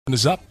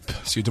is up.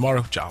 See you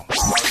tomorrow. Ciao.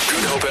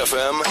 Good Hope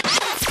FM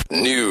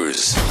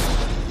News.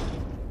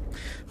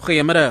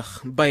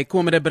 Goeiemiddag.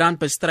 Bykomende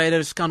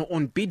brandbestryders kan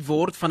ontbied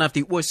word vanaf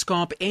die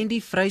Wes-Kaap en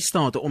die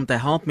Vrystaat om te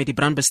help met die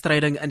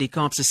brandbestryding in die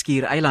Kaapse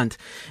Skiereiland.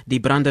 Die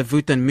brande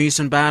woed in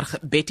Muizenberg,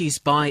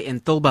 Betty's Bay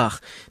en Tulbagh.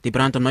 Die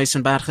brand in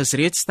Muizenberg is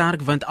reeds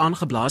sterk wind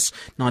aangeblaas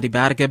na die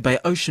berge by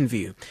Ocean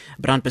View.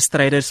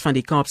 Brandbestryders van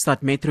die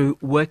Kaapstad Metro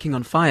Working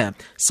on Fire,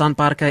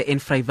 sandparke en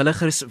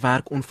vrywilligers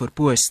werk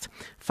onverpoost.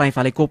 5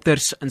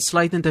 helikopters,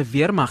 insluitend 'n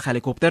weermag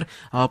helikopter,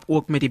 help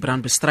ook met die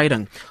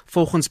brandbestryding.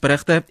 Volgens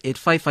berigte het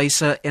 5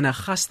 huise en 'n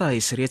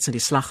gastehuis reeds in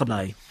die slag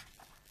gebly.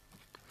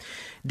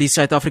 Die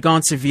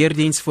Suid-Afrikaanse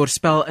weerdiens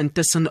voorspel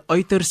intussen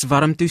uiters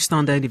warm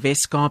toestande in die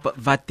Wes-Kaap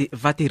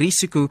wat die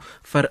risiko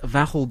vir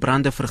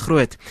wegholbrande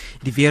vergroot.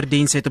 Die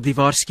weerdiens het op die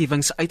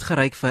waarskuwings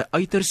uitgereik vir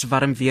uiters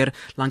warm weer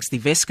langs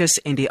die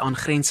Weskus en die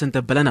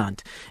aangrensende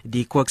binneland.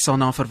 Die kwik sal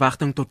na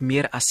verwagting tot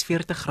meer as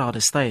 40 grade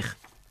styg.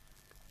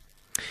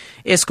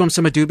 Eskom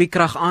se Medupi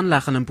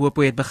kragaanleg in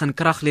Limpopo het begin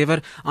krag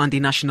lewer aan die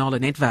nasionale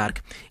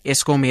netwerk.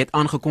 Eskom het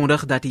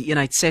aangekondig dat die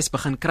eenheid 6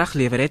 begin krag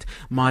lewer het,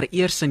 maar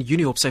eers in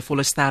Junie op sy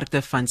volle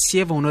sterkte van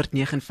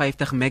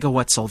 759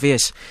 megawatt sal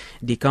wees.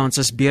 Die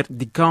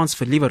kans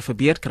vir liewer vir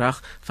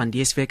beurtkrag van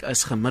dese week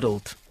is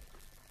gemiddeld.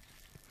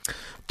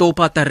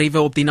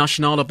 Tolpadtariewe op die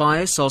nasionale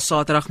paaie sal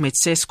Saterdag met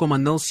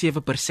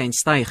 6,07%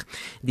 styg.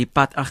 Die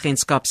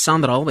padagentskap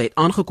SANRAL het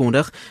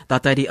aangekondig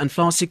dat hy die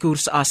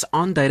inflasiekoers as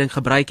aanduiding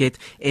gebruik het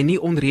en nie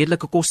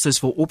onredelike kostes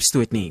wil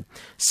opstoot nie.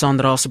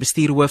 SANRAL se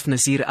bestuurhoof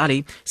Nazir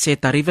Ali sê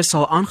tariewe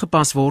sal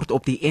aangepas word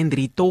op die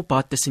N3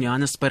 tolpad tussen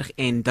Johannesburg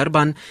en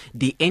Durban,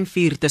 die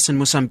N4 tussen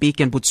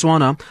Mosambiek en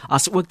Botswana,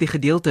 as ook die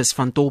gedeeltes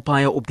van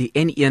tolpaaie op die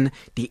N1,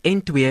 die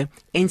N2,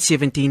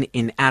 N17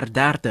 en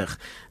R30.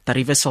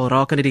 Tariewe sal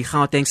rakende die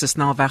Gautengse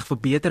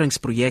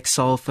snelwegverbeteringsprojek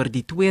sal vir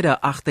die tweede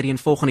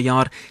agtereenvolgende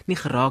jaar nie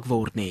geraak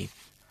word nie.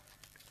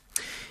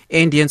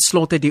 En die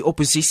slotte die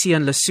oppositie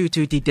in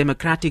Lesotho, die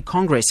Democratic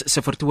Congress,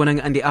 se vertoning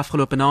in die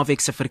afgelope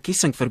naweek se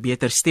verkiesing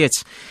verbeter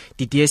steeds.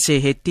 Die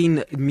DC het 10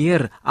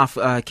 meer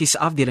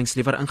kiesafdelings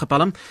liewer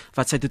ingepalm,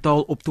 wat sy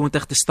totaal op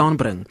 20 te staan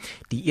bring.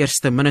 Die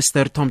eerste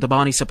minister Tom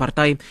Tabani se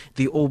party,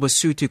 die All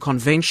Lesotho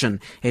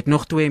Convention, het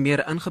nog 2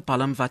 meer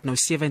ingepalm, wat nou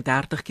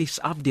 37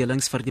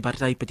 kiesafdelings vir die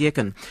party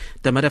beteken.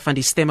 Te midde van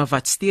die stemme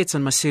wat steeds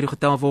in Maseru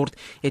getel word,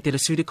 het die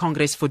Lesotho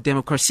Congress for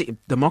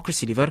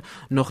Democracy liewer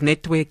nog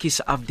net 2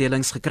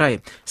 kiesafdelings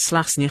gekry.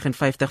 Slegs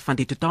 59 van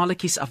die totale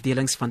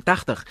kiesafdelings van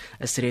 80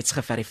 is reeds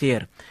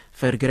geverifieer.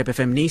 Vir Good Hope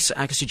FM nuus,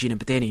 ek is Eugene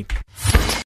Peteni.